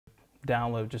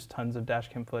download just tons of dash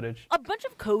cam footage. A bunch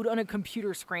of code on a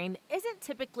computer screen isn't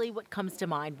typically what comes to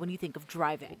mind when you think of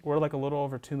driving. We're like a little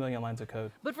over 2 million lines of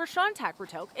code. But for Sean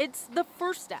Tackrotok, it's the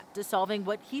first step to solving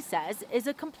what he says is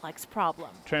a complex problem.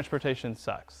 Transportation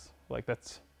sucks. Like,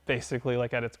 that's basically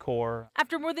like at its core.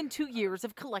 After more than 2 years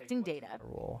of collecting data,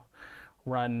 We'll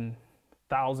run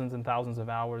thousands and thousands of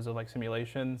hours of like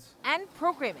simulations and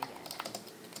programming it,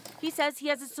 he says he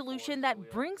has a solution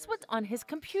that brings what's on his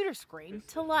computer screen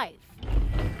to life.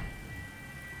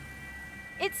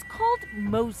 It's called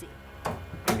Mozee.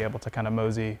 and be able to kind of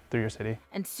mosey through your city.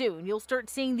 And soon you'll start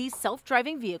seeing these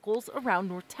self-driving vehicles around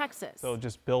North Texas. So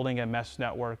just building a mesh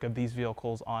network of these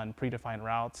vehicles on predefined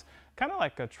routes, kind of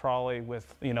like a trolley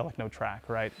with, like no track,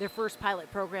 right? Their first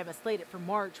pilot program is slated for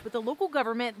March with a local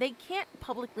government they can't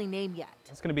publicly name yet.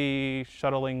 It's going to be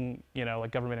shuttling,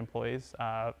 like government employees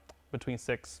between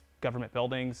 6 government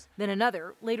buildings. Then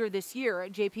another later this year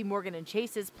at JP Morgan and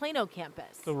Chase's Plano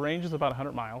campus. The range is about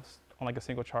 100 miles on like a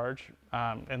single charge,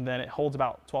 and then it holds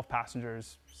about 12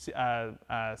 passengers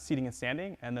seating and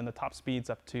standing, and then the top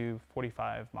speed's up to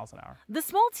 45 miles an hour. The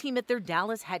small team at their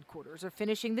Dallas headquarters are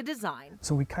finishing the design.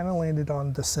 So we kind of landed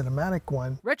on the cinematic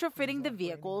one. Retrofitting the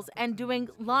vehicles and doing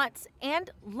lots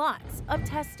and lots of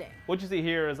testing. What you see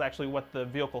here is actually what the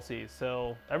vehicle sees.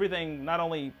 So everything, not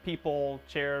only people,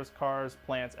 chairs, cars,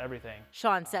 plants, everything.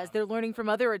 Sean says they're learning from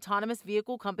other autonomous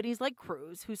vehicle companies like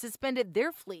Cruise, who suspended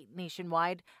their fleet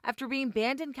nationwide after being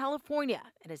banned in California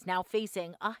and is now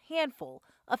facing a handful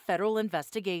of federal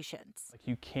investigations. Like,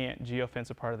 you can't geofence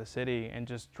a part of the city and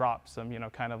just drop some,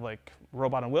 kind of like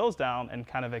robot on wheels down and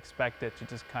kind of expect it to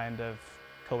just kind of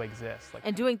coexist.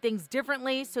 And doing things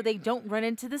differently so they don't run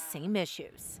into the same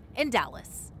issues. In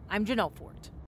Dallas, I'm Janelle Fort.